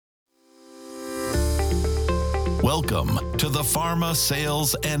Welcome to the Pharma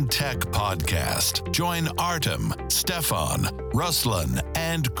Sales and Tech Podcast. Join Artem, Stefan, Ruslan,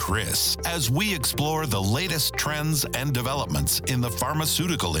 and Chris as we explore the latest trends and developments in the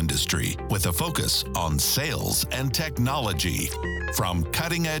pharmaceutical industry with a focus on sales and technology. From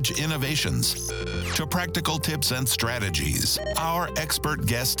cutting-edge innovations to practical tips and strategies, our expert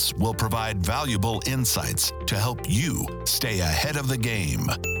guests will provide valuable insights to help you stay ahead of the game.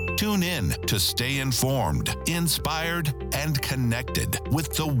 Tune in to stay informed, inspired, and connected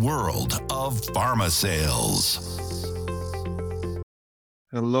with the world of pharma sales.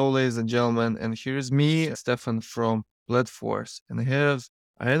 Hello, ladies and gentlemen, and here's me, Stefan from Platforce, and I have,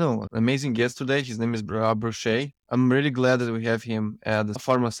 an amazing guest today. His name is Rob Brochet. I'm really glad that we have him at the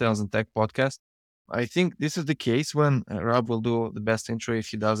Pharma Sales and Tech Podcast. I think this is the case when Rob will do the best intro if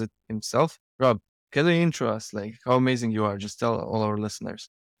he does it himself. Rob, can you intro us, like how amazing you are? Just tell all our listeners.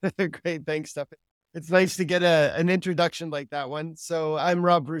 Great. Thanks, Stefan. It's nice to get an introduction like that one. So I'm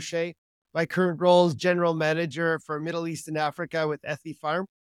Rob Brochet. My current role is General Manager for Middle East and Africa with Ethypharm.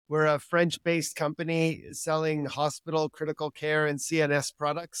 We're a French-based company selling hospital, critical care, and CNS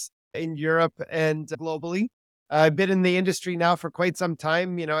products in Europe and globally. I've been in the industry now for quite some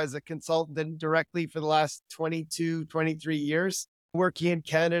time, as a consultant directly for the last 22, 23 years, working in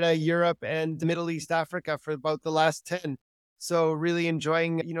Canada, Europe, and the Middle East, Africa for about the last 10. So really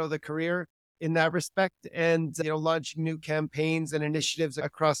enjoying, the career in that respect and, launching new campaigns and initiatives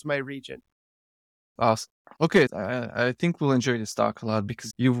across my region. Awesome. Okay, I think we'll enjoy this talk a lot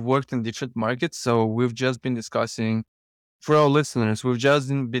because you've worked in different markets. So we've just been discussing, for our listeners, we've just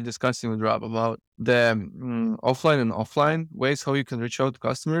been discussing with Rob about the offline and offline ways how you can reach out to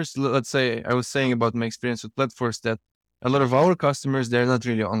customers. Let's say I was saying about my experience with Platforce that a lot of our customers, they're not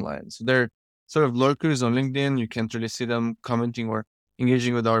really online. So they're sort of lurkers on LinkedIn. You can't really see them commenting or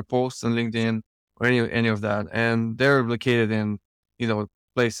engaging with our posts on LinkedIn or any of that. And they're located in,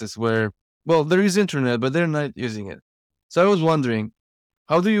 places where, well, there is internet, but they're not using it. So I was wondering,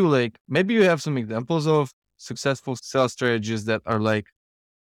 how do you maybe you have some examples of successful sales strategies that are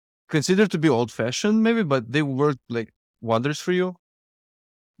considered to be old fashioned maybe, but they work wonders for you?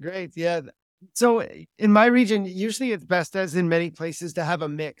 Great. Yeah. So in my region, usually it's best, as in many places, to have a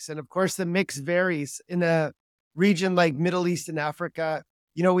mix. And of course, the mix varies. In a region like Middle East and Africa,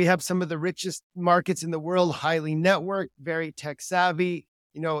 we have some of the richest markets in the world, highly networked, very tech savvy,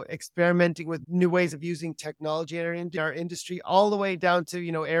 experimenting with new ways of using technology in our industry, all the way down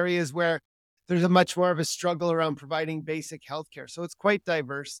to, areas where there's a much more of a struggle around providing basic healthcare. So it's quite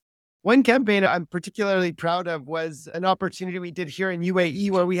diverse. One campaign I'm particularly proud of was an opportunity we did here in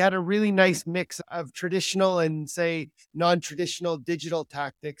UAE where we had a really nice mix of traditional and, say, non-traditional digital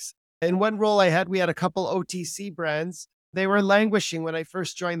tactics. In one role I had, we had a couple OTC brands. They were languishing when I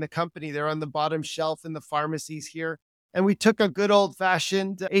first joined the company. They're on the bottom shelf in the pharmacies here. And we took a good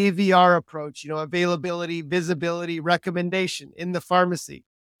old-fashioned AVR approach, availability, visibility, recommendation in the pharmacy.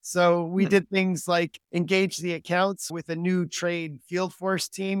 So we did things like engage the accounts with a new trade field force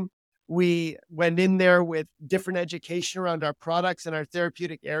team. We went in there with different education around our products and our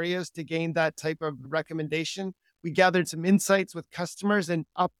therapeutic areas to gain that type of recommendation. We gathered some insights with customers and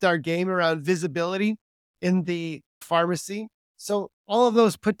upped our game around visibility in the pharmacy. So all of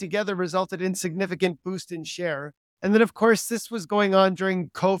those put together resulted in significant boost in share. And then, of course, this was going on during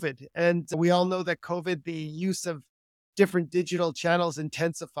COVID. And we all know that COVID, the use of different digital channels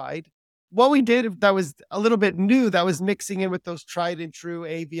intensified. What we did that was a little bit new, that was mixing in with those tried and true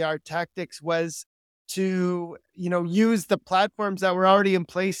AVR tactics, was to, use the platforms that were already in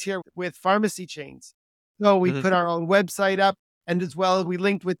place here with pharmacy chains. So we put our own website up, and as well, we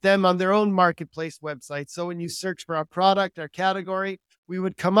linked with them on their own marketplace website. So when you search for our product, our category, we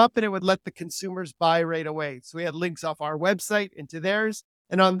would come up and it would let the consumers buy right away. So we had links off our website into theirs.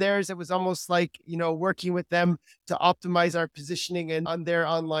 And on theirs, it was almost like, working with them to optimize our positioning and on their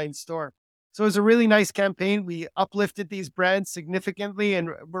online store. So it was a really nice campaign. We uplifted these brands significantly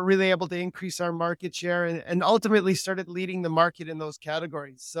and were really able to increase our market share and ultimately started leading the market in those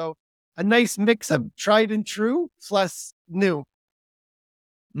categories. So a nice mix of tried and true plus new.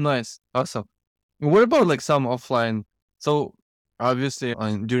 Nice. Awesome. What about some offline? So obviously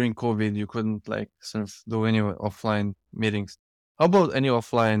during COVID, you couldn't sort of do any offline meetings. How about any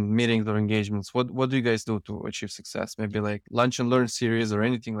offline meetings or engagements? What do you guys do to achieve success? Maybe lunch and learn series or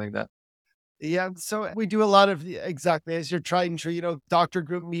anything like that? Yeah, so we do a lot of exactly as you're trying to, doctor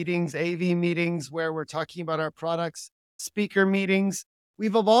group meetings, AV meetings where we're talking about our products, speaker meetings.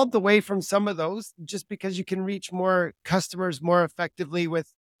 We've evolved away from some of those just because you can reach more customers more effectively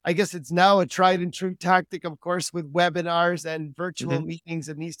with, I guess it's now a tried and true tactic, of course, with webinars and virtual meetings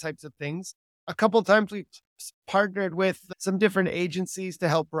and these types of things. A couple of times we've partnered with some different agencies to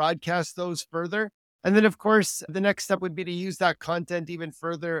help broadcast those further. And then, of course, the next step would be to use that content even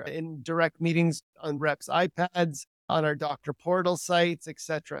further in direct meetings on reps' iPads, on our doctor portal sites,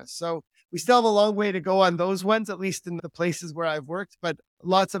 etc. So we still have a long way to go on those ones, at least in the places where I've worked, but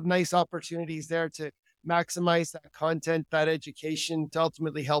lots of nice opportunities there to maximize that content, that education to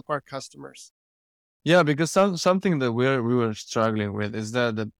ultimately help our customers. Yeah, because something that we were struggling with is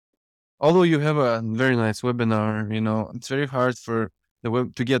that although you have a very nice webinar, it's very hard for the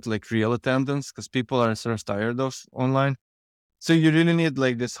web to get like real attendance because people are sort of tired of online. So you really need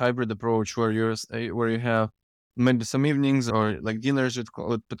like this hybrid approach where where you have maybe some evenings or like dinners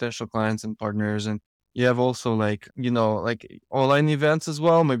with potential clients and partners, and you have also like like online events as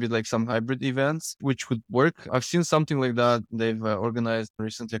well, maybe like some hybrid events which would work. I've seen something like that. They've organized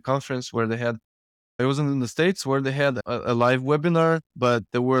recently a conference where they had. It wasn't in the States where they had a live webinar, but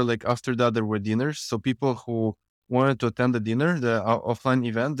there were like after that there were dinners. So people who wanted to attend the dinner, the offline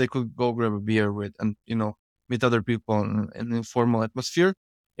event, they could go grab a beer with and meet other people in an informal atmosphere.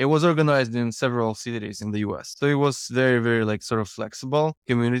 It was organized in several cities in the US. So it was very, very like sort of flexible,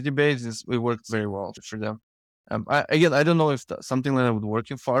 community based. It worked very well for them. I don't know if something like that would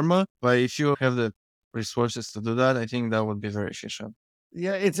work in pharma, but if you have the resources to do that, I think that would be very efficient.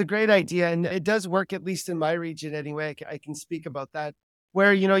 Yeah, it's a great idea. And it does work, at least in my region anyway. I can speak about that,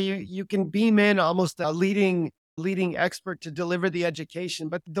 where, you can beam in almost a leading expert to deliver the education.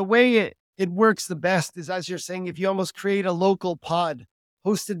 But the way it works the best is, as you're saying, if you almost create a local pod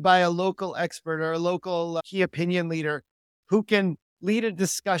hosted by a local expert or a local key opinion leader who can lead a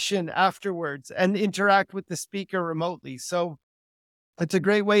discussion afterwards and interact with the speaker remotely. So it's a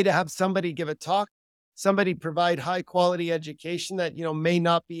great way to have somebody give a talk, somebody provide high quality education that, may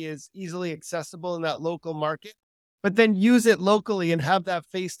not be as easily accessible in that local market, but then use it locally and have that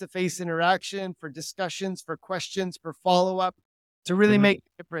face-to-face interaction for discussions, for questions, for follow-up to really Mhm. make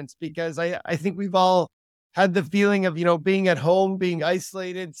a difference. Because I think we've all had the feeling of, being at home, being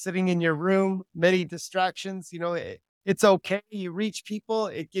isolated, sitting in your room, many distractions, it's okay. You reach people.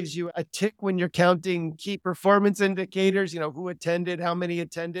 It gives you a tick when you're counting key performance indicators, who attended, how many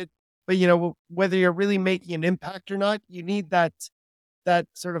attended. But, whether you're really making an impact or not, you need that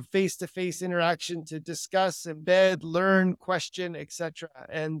sort of face-to-face interaction to discuss, embed, learn, question, etc.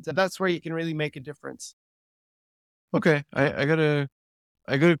 And that's where you can really make a difference. Okay, I got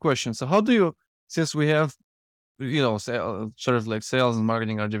a question. So how do you, since we have, sort of like sales and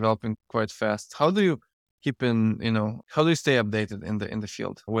marketing are developing quite fast, how do you keep in, how do you stay updated in the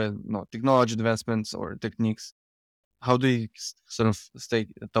field with technology advancements or techniques? How do you sort of stay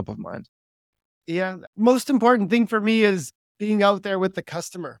top of mind? Yeah. Most important thing for me is being out there with the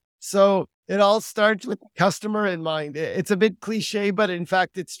customer. So it all starts with the customer in mind. It's a bit cliche, but in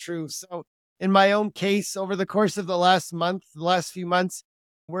fact, it's true. So in my own case, over the course of the last few months,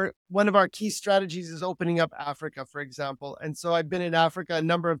 one of our key strategies is opening up Africa, for example. And so I've been in Africa a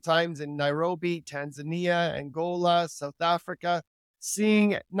number of times, in Nairobi, Tanzania, Angola, South Africa,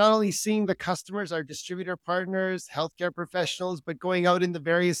 not only seeing the customers, our distributor partners, healthcare professionals, but going out in the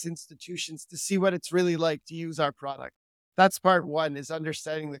various institutions to see what it's really like to use our product. That's part one, is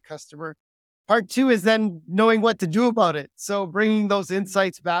understanding the customer. Part two is then knowing what to do about it. So bringing those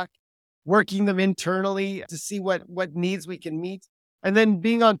insights back, working them internally to see what needs we can meet, and then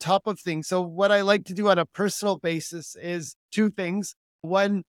being on top of things. So what I like to do on a personal basis is two things.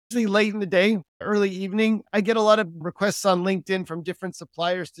 One, usually late in the day, early evening, I get a lot of requests on LinkedIn from different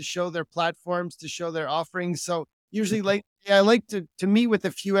suppliers to show their platforms, to show their offerings. So usually late, I like to meet with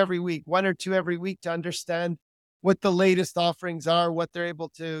a few every week, one or two every week, to understand what the latest offerings are, what they're able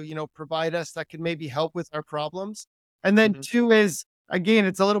to, provide us that can maybe help with our problems. And then Mhm. two is, again,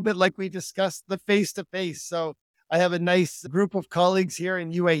 it's a little bit like we discussed, the face to face. So I have a nice group of colleagues here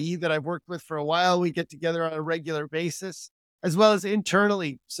in UAE that I've worked with for a while. We get together on a regular basis, as well as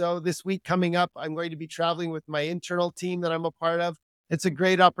internally. So this week coming up, I'm going to be traveling with my internal team that I'm a part of. It's a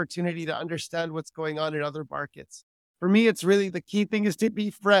great opportunity to understand what's going on in other markets. For me, it's really the key thing is to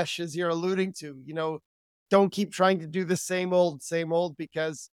be fresh, as you're alluding to. Don't keep trying to do the same old,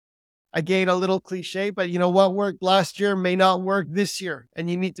 because again, a little cliche, but what worked last year may not work this year. And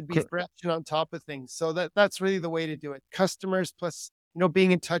you need to be fresh and on top of things. So that's really the way to do it. Customers plus,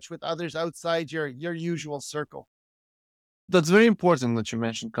 being in touch with others outside your usual circle. That's very important that you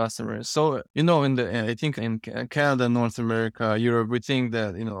mentioned customers. So, I think in Canada, North America, Europe, we think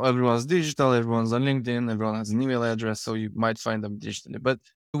that, everyone's digital, everyone's on LinkedIn, everyone has an email address, so you might find them digitally. But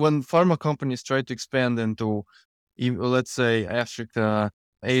when pharma companies try to expand into, let's say, Africa,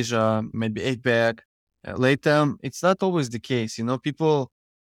 Asia, maybe APAC, LATAM, it's not always the case. People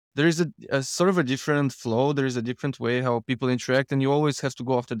there is a sort of a different flow. There is a different way how people interact, and you always have to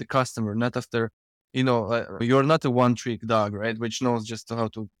go after the customer, not after, you're not a one trick dog, right? Which knows just how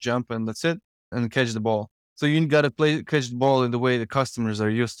to jump and that's it and catch the ball. So you got to catch the ball in the way the customers are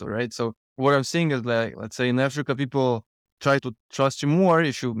used to, right? So what I'm seeing is like, let's say in Africa, people try to trust you more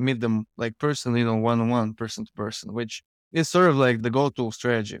if you meet them like personally, one-on-one, person to person, which is sort of like the go-to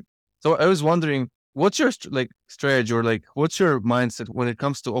strategy. So I was wondering, what's your strategy, or like what's your mindset when it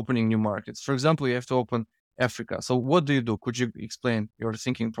comes to opening new markets? For example, you have to open Africa. So what do you do? Could you explain your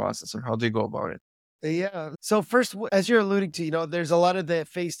thinking process, or how do you go about it? Yeah. So first, as you're alluding to, there's a lot of the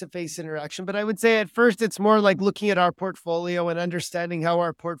face-to-face interaction, but I would say at first it's more like looking at our portfolio and understanding how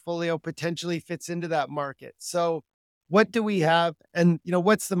our portfolio potentially fits into that market. So what do we have, and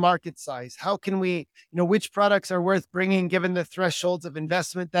what's the market size? How can we, which products are worth bringing given the thresholds of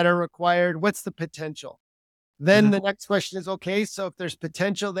investment that are required? What's the potential? Then Mhm. the next question is, okay, so if there's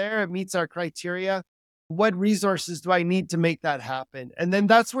potential there, it meets our criteria. What resources do I need to make that happen? And then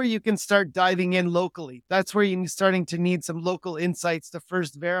that's where you can start diving in locally. That's where you're starting to need some local insights to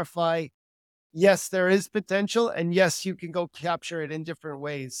first verify, yes, there is potential. And yes, you can go capture it in different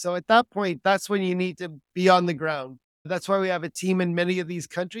ways. So at that point, that's when you need to be on the ground. That's why we have a team in many of these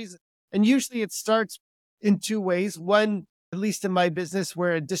countries. And usually it starts in two ways. One, at least in my business,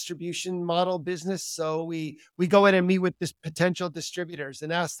 we're a distribution model business. So we go in and meet with this potential distributors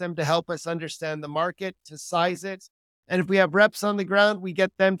and ask them to help us understand the market, to size it. And if we have reps on the ground, we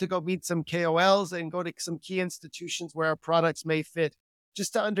get them to go meet some KOLs and go to some key institutions where our products may fit,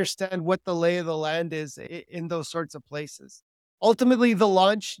 just to understand what the lay of the land is in those sorts of places. Ultimately, the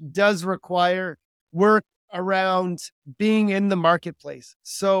launch does require work around being in the marketplace.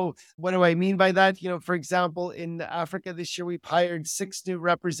 So what do I mean by that? For example, in Africa this year, we've hired 6 new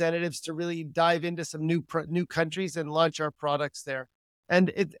representatives to really dive into some new countries and launch our products there.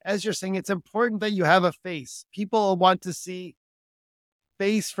 And as you're saying, it's important that you have a face. People want to see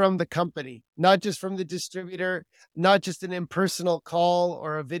face from the company, not just from the distributor, not just an impersonal call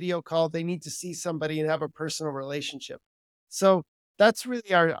or a video call. They need to see somebody and have a personal relationship. So that's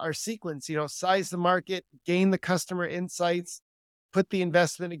really our sequence, size the market, gain the customer insights, put the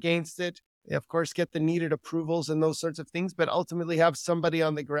investment against it, of course, get the needed approvals and those sorts of things, but ultimately have somebody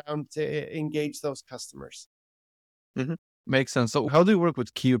on the ground to engage those customers. Mhm. Makes sense. So how do you work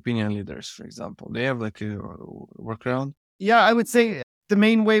with key opinion leaders, for example? They have like a workaround? Yeah, I would say the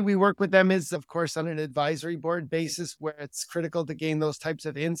main way we work with them is, of course, on an advisory board basis where it's critical to gain those types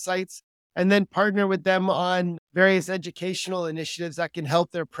of insights, and then partner with them on various educational initiatives that can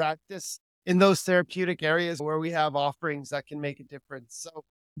help their practice in those therapeutic areas where we have offerings that can make a difference. So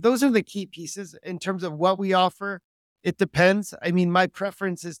those are the key pieces in terms of what we offer. It depends. I mean, my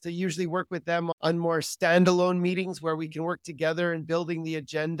preference is to usually work with them on more standalone meetings where we can work together in building the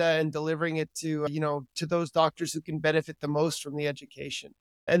agenda and delivering it to, to those doctors who can benefit the most from the education.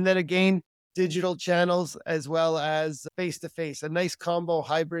 And then again, digital channels as well as face to face, a nice combo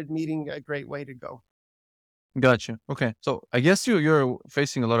hybrid meeting, a great way to go. Gotcha. Okay. So I guess you're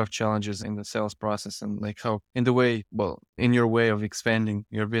facing a lot of challenges in the sales process, and like how in your way of expanding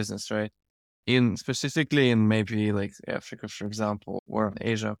your business, right? In specifically in maybe like Africa, for example, or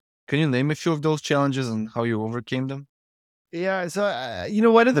Asia. Can you name a few of those challenges and how you overcame them? Yeah. So,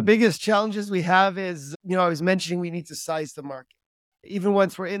 one of the biggest challenges we have is, I was mentioning we need to size the market. Even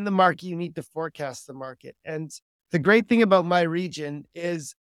once we're in the market, you need to forecast the market. And the great thing about my region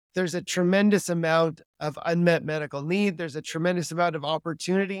is there's a tremendous amount of unmet medical need. There's a tremendous amount of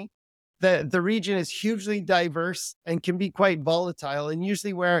opportunity. The region is hugely diverse and can be quite volatile. And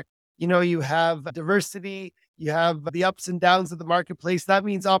usually where, you have diversity, you have the ups and downs of the marketplace, that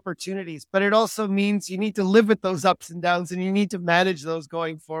means opportunities, but it also means you need to live with those ups and downs and you need to manage those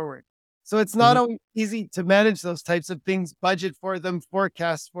going forward. So it's not Mhm. always easy to manage those types of things, budget for them,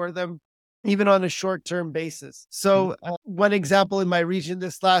 forecast for them, even on a short-term basis. Mhm. So one example in my region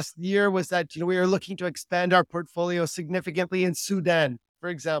this last year was that, we were looking to expand our portfolio significantly in Sudan, for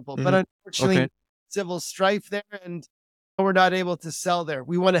example, but Mhm. unfortunately, Okay. civil strife there and we're not able to sell there.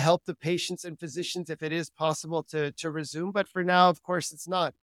 We want to help the patients and physicians if it is possible to resume. But for now, of course, it's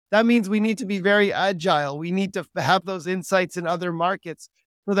not. That means we need to be very agile. We need to have those insights in other markets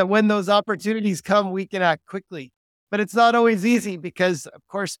so that when those opportunities come, we can act quickly. But it's not always easy because, of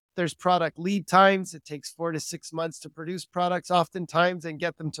course, there's product lead times. It takes 4 to 6 months to produce products oftentimes and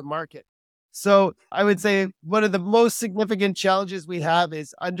get them to market. So I would say one of the most significant challenges we have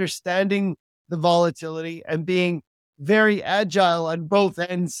is understanding the volatility and being very agile on both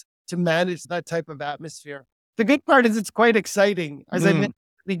ends to manage that type of atmosphere. The good part is it's quite exciting. As I Mm. mentioned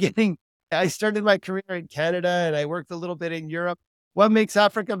at the beginning, I started my career in Canada and I worked a little bit in Europe. what makes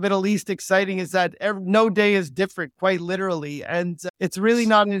Africa, Middle East exciting is that no day is different, quite literally. And it's really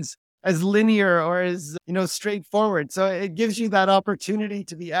not as linear or as, straightforward. So it gives you that opportunity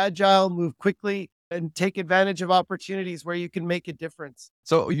to be agile, move quickly, and take advantage of opportunities where you can make a difference.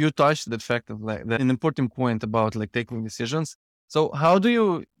 So you touched the fact of like an important point about like taking decisions. So how do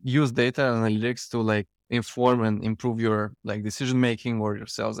you use data analytics to like inform and improve your like decision making or your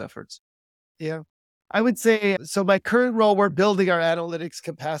sales efforts? Yeah. I would say, so my current role, we're building our analytics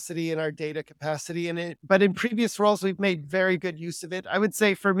capacity and our data capacity in it. But in previous roles, we've made very good use of it. I would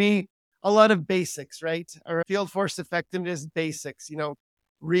say for me, a lot of basics, right? Our field force effectiveness basics,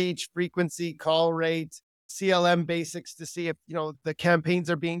 reach, frequency, call rate, CLM basics to see if, the campaigns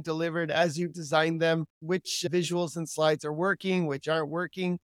are being delivered as you design them, which visuals and slides are working, which aren't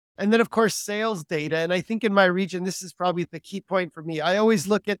working. And then, of course, sales data. And I think in my region, this is probably the key point for me. I always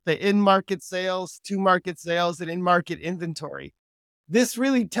look at the in-market sales, to-market sales, and in-market inventory. This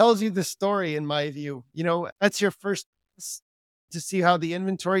really tells you the story, in my view. That's your first to see how the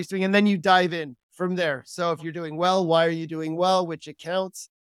inventory is doing. And then you dive in from there. So if you're doing well, why are you doing well? Which accounts?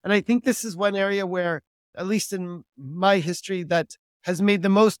 And I think this is one area where, at least in my history, that has made the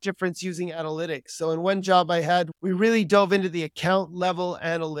most difference using analytics. So in one job I had, we really dove into the account level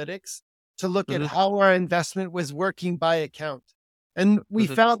analytics to look at how our investment was working by account. And we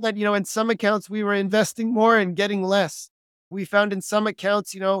found that, in some accounts, we were investing more and getting less. We found in some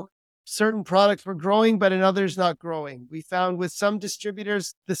accounts, certain products were growing, but in others not growing. We found with some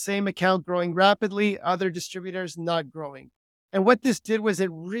distributors, the same account growing rapidly, other distributors not growing. And what this did was it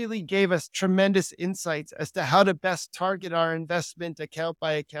really gave us tremendous insights as to how to best target our investment account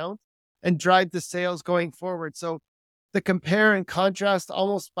by account and drive the sales going forward. So the compare and contrast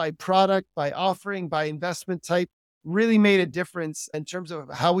almost by product, by offering, by investment type really made a difference in terms of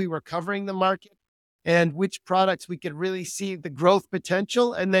how we were covering the market and which products we could really see the growth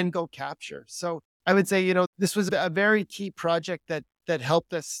potential and then go capture. So I would say, this was a very key project that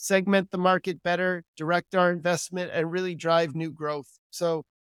helped us segment the market better, direct our investment, and really drive new growth. So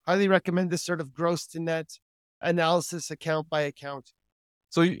highly recommend this sort of gross to net analysis account by account.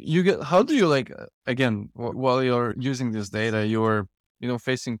 So you get, how do you like, again, while you're using this data, you're,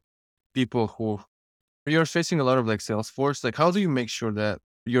 facing people who you're facing a lot of like sales force. Like, how do you make sure that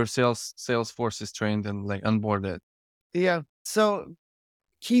your sales force is trained and like onboarded? Yeah. So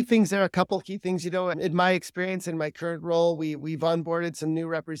key things, there are a couple key things, in my experience, in my current role, we've onboarded some new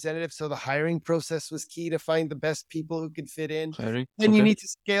representatives. So the hiring process was key to find the best people who could fit in. Hiring? Then you need to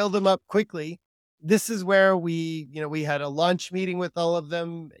scale them up quickly. This is where we had a launch meeting with all of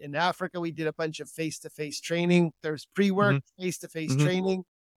them. In Africa, we did a bunch of face-to-face training. There's pre-work, face-to-face training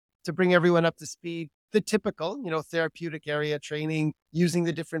to bring everyone up to speed. The typical, therapeutic area training, using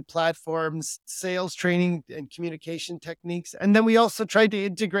the different platforms, sales training and communication techniques. And then we also tried to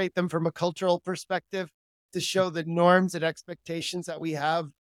integrate them from a cultural perspective to show the norms and expectations that we have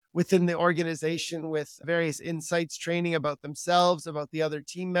within the organization with various insights training about themselves, about the other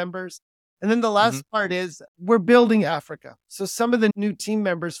team members. And then the last part is we're building Africa. So some of the new team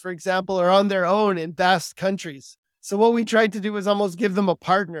members, for example, are on their own in vast countries. So what we tried to do was almost give them a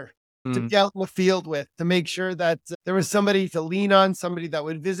partner to be out in the field with, to make sure that there was somebody to lean on, somebody that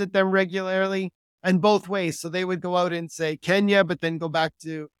would visit them regularly, and both ways. So they would go out and say Kenya, but then go back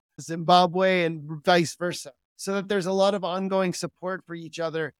to Zimbabwe and vice versa, so that there's a lot of ongoing support for each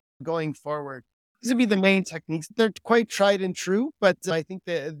other going forward. These would be the main techniques. They're quite tried and true, but I think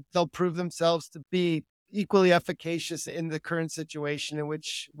that they'll prove themselves to be equally efficacious in the current situation in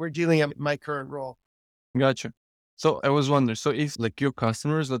which we're dealing in my current role. Gotcha. So I was wondering, so if like your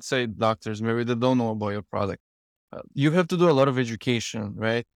customers, let's say doctors, maybe they don't know about your product, you have to do a lot of education,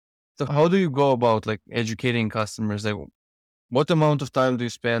 right? So how do you go about like educating customers? Like what amount of time do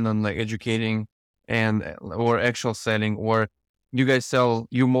you spend on like educating or actual selling, or you guys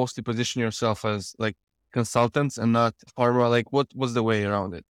you mostly position yourself as like consultants and not pharma? Like what was the way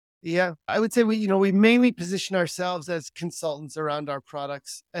around it? Yeah, I would say we mainly position ourselves as consultants around our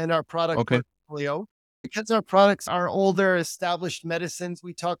products and our product portfolio. Because our products are older, established medicines,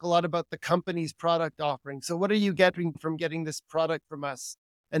 we talk a lot about the company's product offering. So what are you getting from getting this product from us?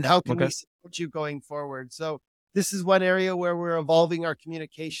 And how can we support you going forward? So this is one area where we're evolving our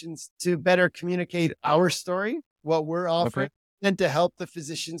communications to better communicate our story, what we're offering, and to help the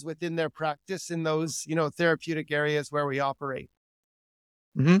physicians within their practice in those, therapeutic areas where we operate.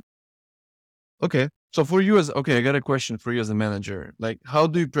 Okay. So I got a question for you as a manager. Like, how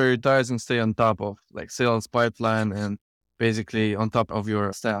do you prioritize and stay on top of like sales pipeline and basically on top of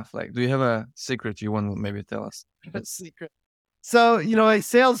your staff? Like, do you have a secret you want to maybe tell us? A secret. So, a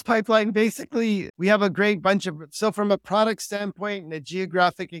sales pipeline, basically, we have a great bunch so from a product standpoint and a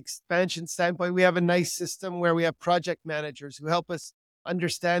geographic expansion standpoint, we have a nice system where we have project managers who help us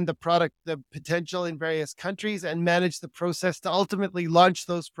understand the potential in various countries and manage the process to ultimately launch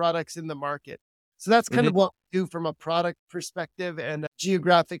those products in the market. So that's kind Mhm. of what we do from a product perspective and a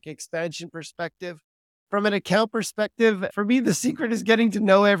geographic expansion perspective. From an account perspective, for me, the secret is getting to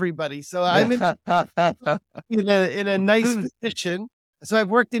know everybody. So I'm in a nice position. So I've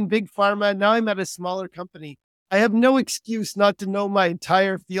worked in big pharma. Now I'm at a smaller company. I have no excuse not to know my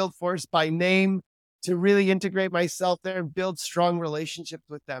entire field force by name, to really integrate myself there and build strong relationships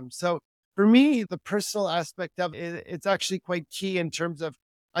with them. So for me, the personal aspect of it, it's actually quite key in terms of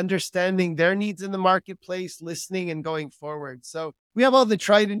understanding their needs in the marketplace, listening and going forward. So we have all the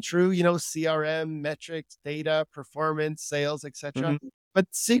tried and true, CRM, metrics, data, performance, sales, etc. Mhm. But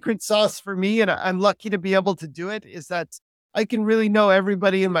secret sauce for me, and I'm lucky to be able to do it, is that I can really know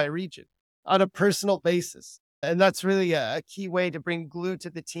everybody in my region on a personal basis. And that's really a key way to bring glue to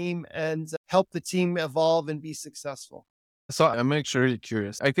the team and help the team evolve and be successful. So I'm actually really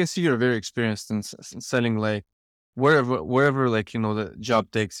curious. I can see you're very experienced in selling like wherever like the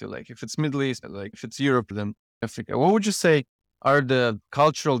job takes you. Like if it's Middle East, like if it's Europe, then Africa. What would you say are the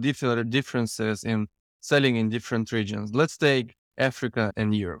cultural differences in selling in different regions? Let's take Africa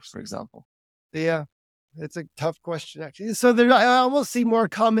and Europe, for example. Yeah, it's a tough question, actually. So I almost see more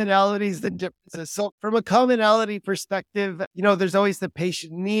commonalities than differences. So from a commonality perspective, there's always the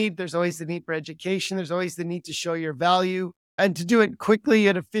patient need. There's always the need for education. There's always the need to show your value and to do it quickly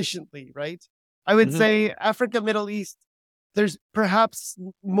and efficiently, right? I would Hmm. say Africa, Middle East, there's perhaps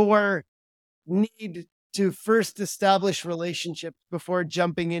more need to first establish relationships before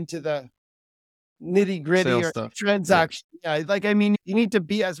jumping into the nitty gritty Sales or stuff. Yeah. transaction. Yeah, like, I mean, you need to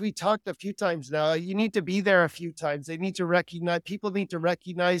be, as we talked a few times now, you need to be there a few times. People need to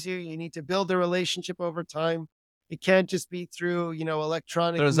recognize you. You need to build a relationship over time. It can't just be through,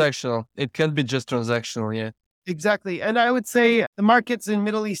 electronic. Transactional. It can be just transactional. Yeah. Exactly. And I would say the markets in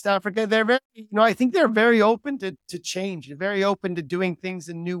Middle East Africa, they're very, I think they're very open to change, very open to doing things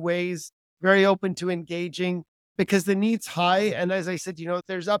in new ways, very open to engaging because the need's high. And as I said,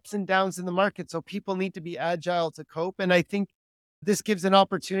 there's ups and downs in the market. So people need to be agile to cope. And I think this gives an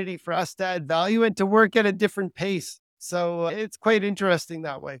opportunity for us to add value and to work at a different pace. So it's quite interesting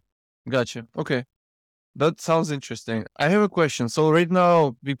that way. Gotcha. Okay. That sounds interesting. I have a question. So right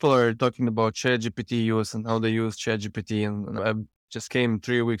now, people are talking about ChatGPT use and how they use ChatGPT. And I just came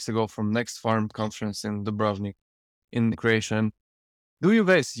 3 weeks ago from Next Farm conference in Dubrovnik in Croatia. Do you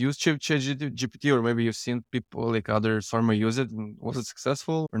guys use ChatGPT, or maybe you've seen people like other farmer use it? And was it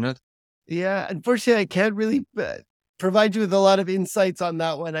successful or not? Yeah, unfortunately, I can't really provide you with a lot of insights on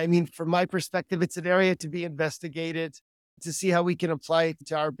that one. I mean, from my perspective, it's an area to be investigated to see how we can apply it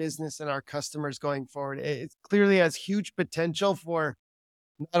to our business and our customers going forward. It clearly has huge potential for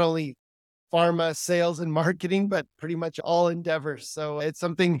not only pharma sales and marketing, but pretty much all endeavors. So it's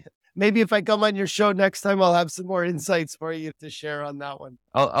something, maybe if I come on your show next time, I'll have some more insights for you to share on that one.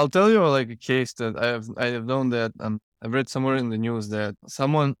 I'll tell you like a case that I have known that I've read somewhere in the news that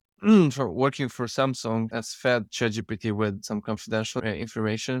someone for working for Samsung has fed ChatGPT with some confidential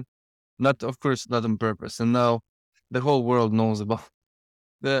information, not of course not on purpose, and now the whole world knows about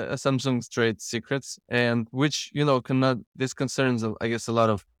the Samsung's trade secrets, and which cannot this concerns I guess a lot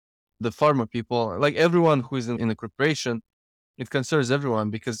of the pharma people, like everyone who is in a corporation. It concerns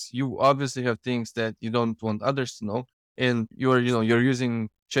everyone because you obviously have things that you don't want others to know, and you're using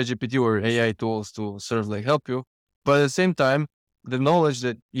ChatGPT or AI tools to sort of like help you, but at the same time, the knowledge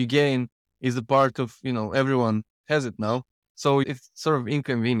that you gain is a part of everyone has it now, so it's sort of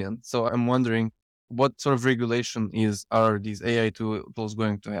inconvenient. So I'm wondering what sort of regulation are these AI tools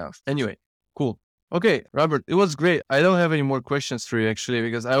going to have? Anyway, cool. Okay, Robert, it was great. I don't have any more questions for you actually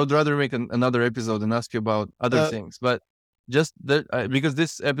because I would rather make another episode and ask you about other Uh, things, but just that because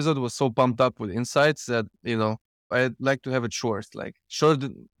this episode was so pumped up with insights that I'd like to have it short, like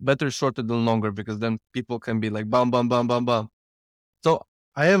better shorter than longer, because then people can be like bam bam bam bam bam. So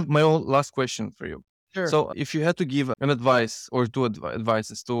I have my own last question for you. sure. So if you had to give an advice or two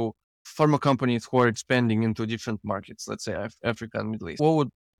advices to pharma companies who are expanding into different markets, let's say Africa and Middle East, what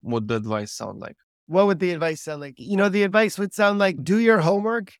would the advice sound like? What would the advice sound like? The advice would sound like do your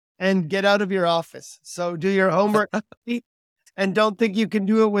homework and get out of your office. So do your homework and don't think you can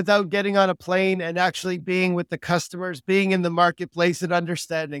do it without getting on a plane and actually being with the customers, being in the marketplace and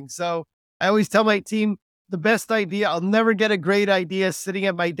understanding. So I always tell my team the best idea, I'll never get a great idea sitting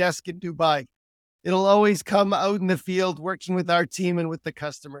at my desk in Dubai. It'll always come out in the field working with our team and with the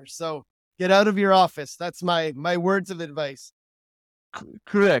customers. So get out of your office. That's my words of advice.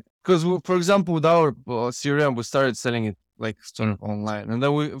 Correct. Because for example, with our CRM, we started selling it like sort of online, and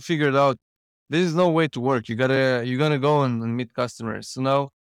then we figured out this is no way to work. You gotta go and meet customers. So now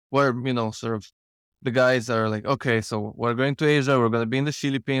we're sort of the guys are like, okay, so we're going to Asia. We're gonna be in the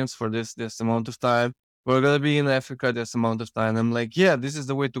Philippines for this amount of time. We're gonna be in Africa this amount of time. I'm like, yeah, this is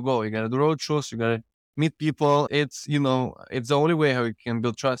the way to go. You gotta do road shows. You gotta meet people. It's it's the only way how you can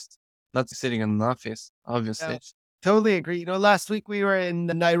build trust. Not sitting in an office, obviously. Yeah, totally agree. Last week we were in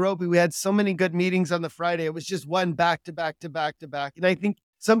Nairobi. We had so many good meetings on the Friday. It was just one back to back to back to back. And I think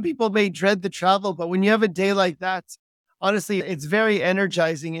some people may dread the travel, but when you have a day like that, honestly, it's very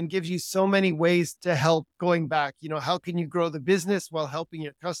energizing and gives you so many ways to help going back. How can you grow the business while helping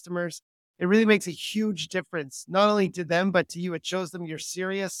your customers? It really makes a huge difference, not only to them, but to you. It shows them you're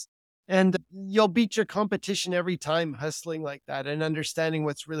serious and you'll beat your competition every time hustling like that and understanding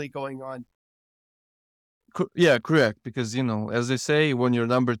what's really going on. Yeah, correct. Because as they say, when you're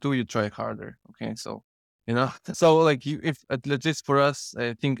number two, you try harder. Okay, so so like if at least for us,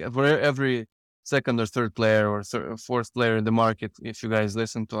 I think for every second or third player or fourth player in the market, if you guys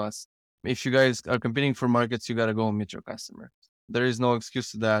listen to us, if you guys are competing for markets, you gotta go and meet your customer. There is no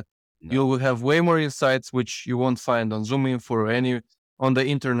excuse to that. No. You will have way more insights which you won't find on Zoom Info or any on the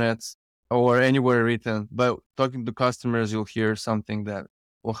internet or anywhere written. But talking to customers, you'll hear something that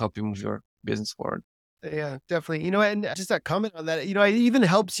will help you move your business forward. Yeah, definitely. And just a comment on that, it even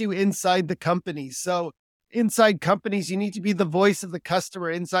helps you inside the company. So inside companies, you need to be the voice of the customer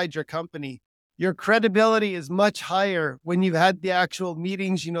inside your company. Your credibility is much higher when you've had the actual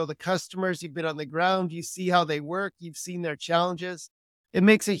meetings, the customers, you've been on the ground, you see how they work, you've seen their challenges. It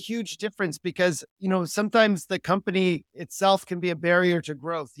makes a huge difference because, sometimes the company itself can be a barrier to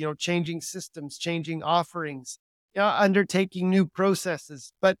growth, changing systems, changing offerings, undertaking new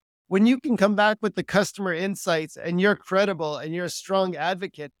processes. But when you can come back with the customer insights and you're credible and you're a strong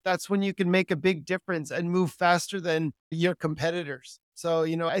advocate, that's when you can make a big difference and move faster than your competitors. So,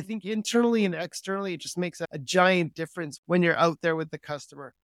 I think internally and externally, it just makes a giant difference when you're out there with the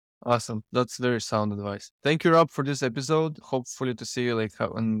customer. Awesome. That's very sound advice. Thank you, Rob, for this episode. Hopefully to see you like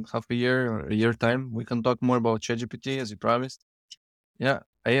in half a year or a year time. We can talk more about ChatGPT as you promised. Yeah.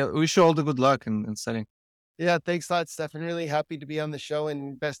 I wish you all the good luck in setting. Yeah, thanks a lot, Stefan. Really happy to be on the show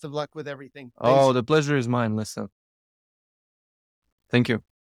and best of luck with everything. Oh, the pleasure is mine. Listen. Thank you.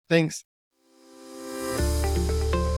 Thanks.